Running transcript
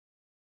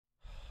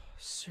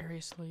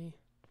Seriously?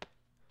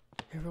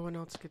 Everyone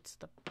else gets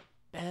the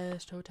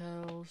best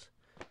hotels,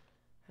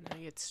 and I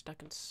get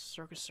stuck in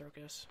Circus.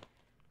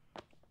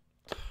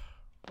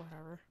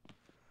 Whatever.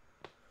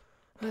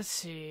 Let's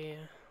see.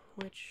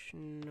 Which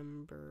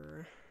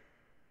number?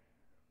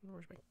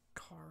 Where's my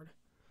card?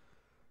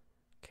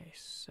 Okay,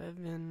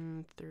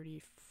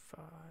 735.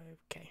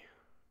 Okay.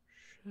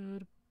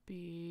 Should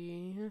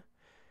be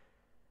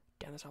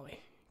down this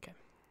hallway. Okay.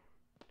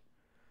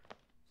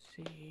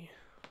 Let's see.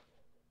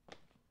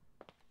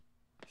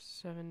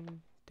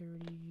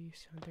 730,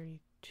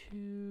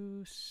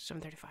 732,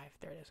 735.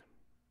 There it is.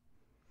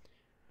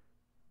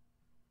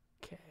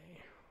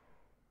 Okay.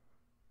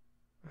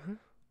 Uh-huh.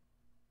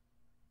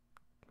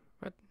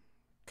 What?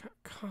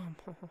 Come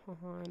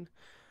on.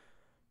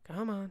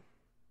 Come on.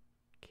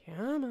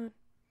 Come on.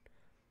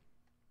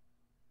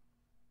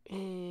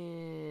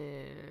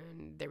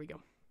 And there we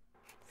go.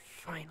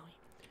 Finally.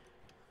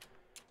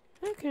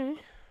 Okay.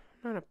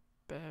 Not a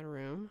bad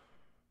room.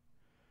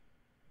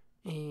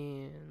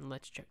 And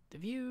let's check the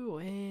view,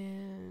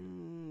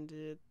 and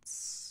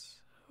it's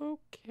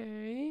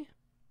okay.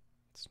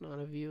 It's not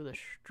a view of the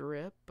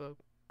strip, but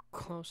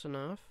close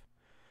enough.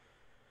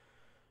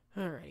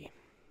 Alrighty.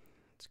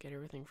 Let's get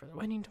everything for the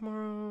wedding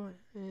tomorrow,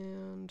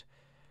 and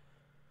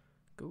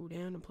go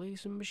down and play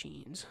some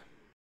machines.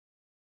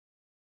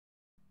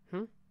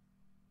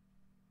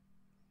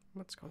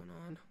 What's going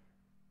on?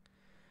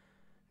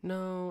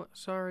 No,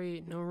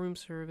 sorry, no room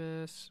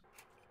service.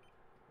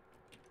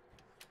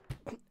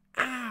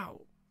 Ow!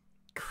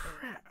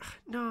 Crap!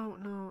 No,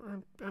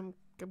 I'm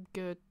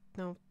good.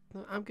 No,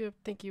 I'm good.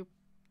 Thank you.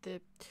 I'm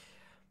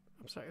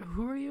sorry.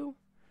 Who are you?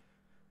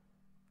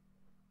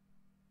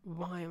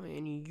 Why am I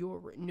in your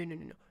room?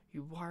 No.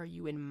 Why are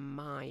you in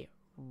my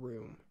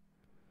room?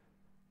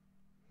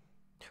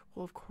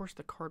 Well, of course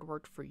the card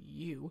worked for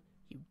you.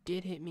 You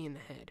did hit me in the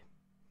head.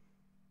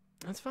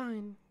 That's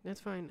fine.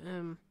 Let's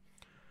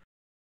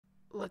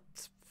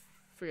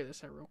figure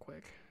this out real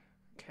quick.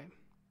 Okay.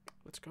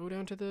 Let's go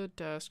down to the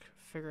desk,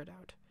 figure it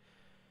out.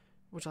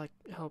 Would you like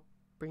help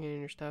bringing in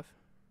your stuff?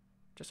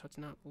 Just so it's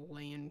not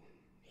laying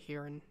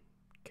here and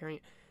carrying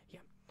it?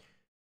 Yeah.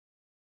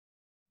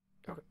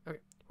 Okay,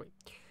 wait.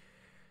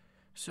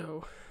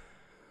 So,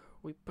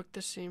 we booked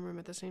the same room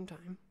at the same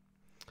time,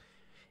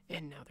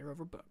 and now they're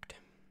overbooked.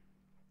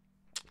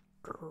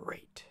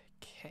 Great.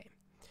 Okay.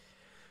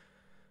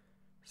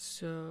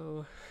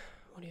 So,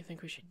 what do you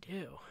think we should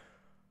do?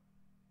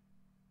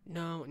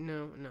 No.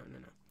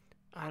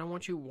 I don't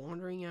want you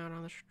wandering out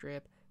on the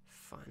strip,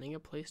 finding a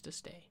place to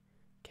stay,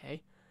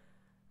 okay?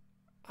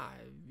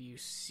 Have you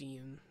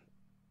seen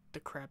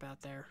the crap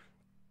out there?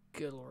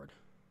 Good lord.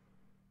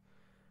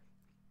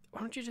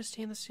 Why don't you just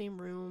stay in the same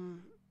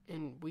room,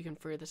 and we can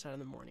figure this out in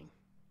the morning,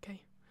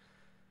 okay?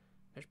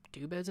 There's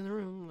 2 beds in the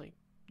room, like,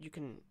 you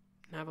can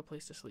have a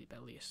place to sleep,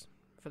 at least,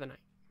 for the night,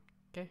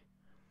 okay?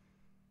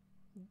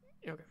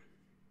 Okay.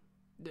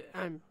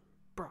 I'm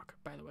Brock,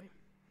 by the way.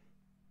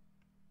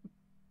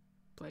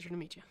 Pleasure to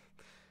meet you.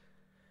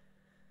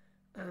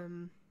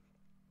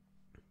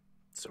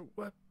 So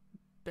what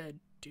bed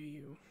do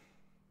you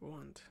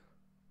want?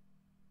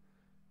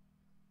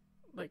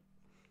 Like,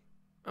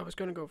 I was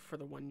gonna go for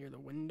the one near the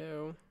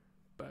window,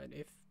 but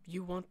if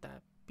you want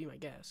that, be my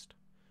guest.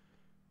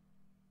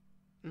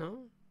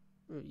 No?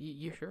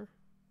 You sure?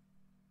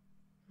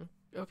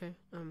 Okay,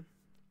 oh,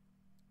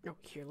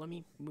 here, let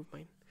me move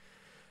my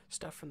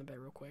stuff from the bed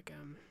real quick.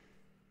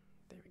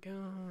 There we go,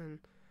 and...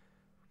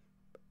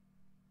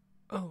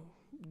 Oh,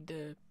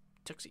 the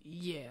tuxedo.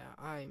 Yeah,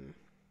 I'm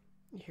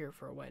here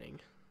for a wedding.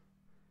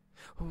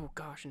 Oh,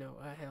 gosh, no,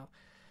 hell.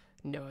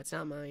 No, it's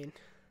not mine.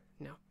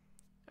 No.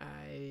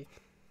 I'm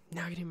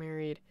not getting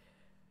married.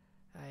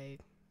 I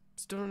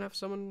still don't have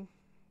someone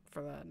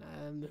for that.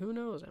 Who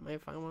knows? I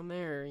might find one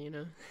there, you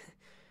know?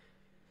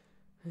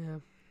 Yeah.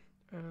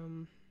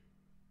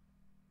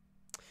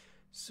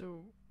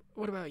 So,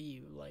 what about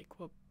you? Like,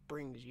 what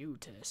brings you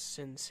to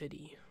Sin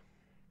City?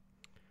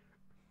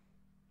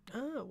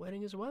 Ah,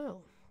 wedding as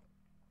well.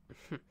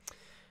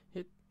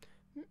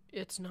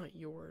 It's not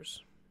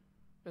yours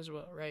as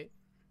well, right?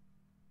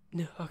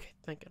 No, okay,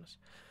 thank goodness.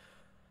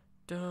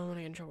 Don't want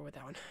to get in trouble with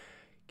that one.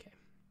 Okay.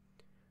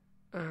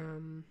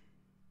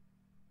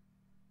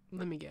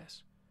 Let me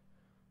guess.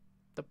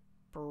 The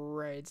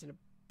bride's in a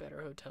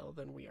better hotel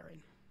than we are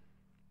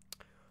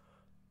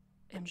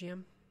in.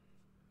 MGM?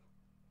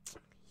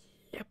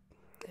 Yep.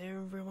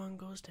 Everyone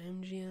goes to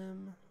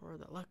MGM or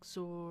the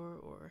Luxor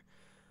or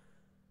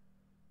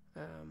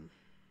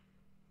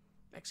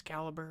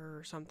Excalibur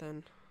or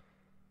something.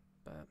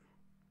 But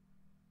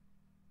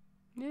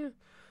yeah.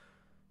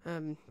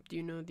 Do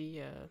you know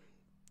the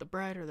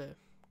bride or the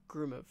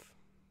groom of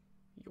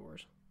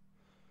yours?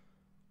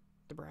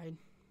 The bride?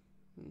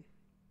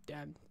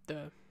 Yeah,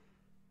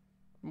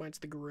 mine's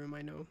the groom,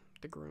 I know.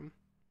 The groom.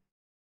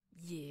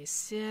 Yeah,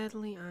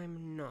 sadly,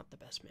 I'm not the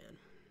best man.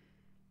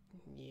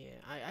 Yeah,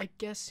 I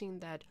guessing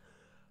that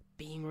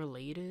being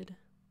related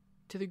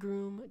to the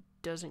groom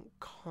doesn't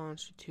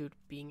constitute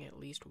being at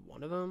least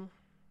one of them,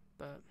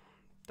 but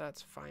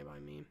that's fine by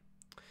me.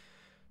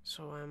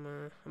 So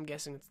I'm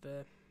guessing it's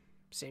the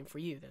same for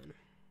you then.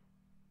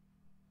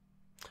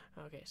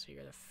 Okay, so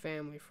you're the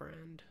family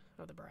friend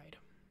of the bride.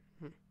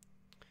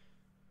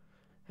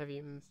 Have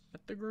you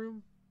met the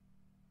groom?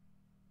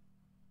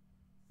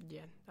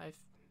 Yeah, I've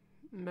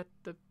met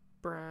the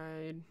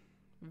bride.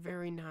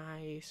 Very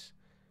nice.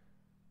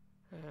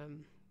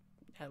 Um,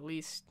 at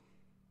least,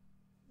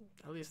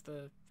 at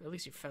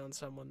least you found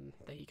someone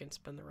that he can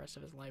spend the rest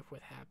of his life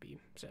with happy.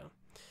 So,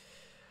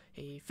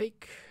 a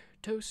fake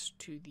toast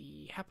to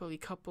the happily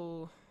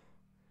couple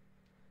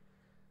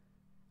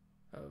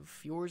of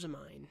yours and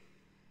mine.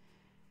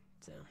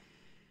 So,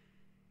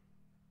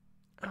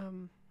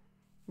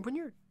 when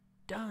you're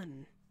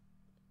done,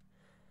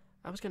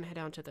 I was gonna head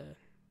down to the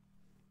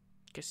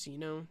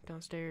casino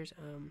downstairs.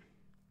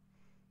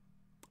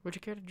 Would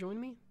you care to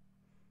join me?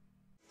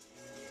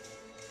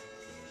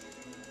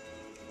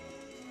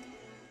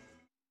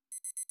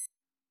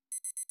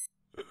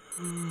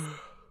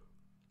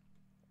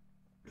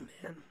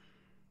 Man,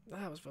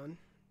 that was fun.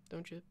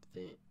 Don't you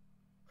think?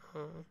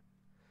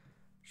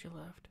 She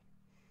left.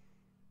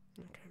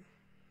 Okay.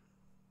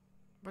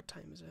 What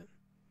time is it?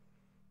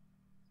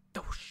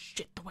 Oh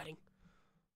shit, the wedding.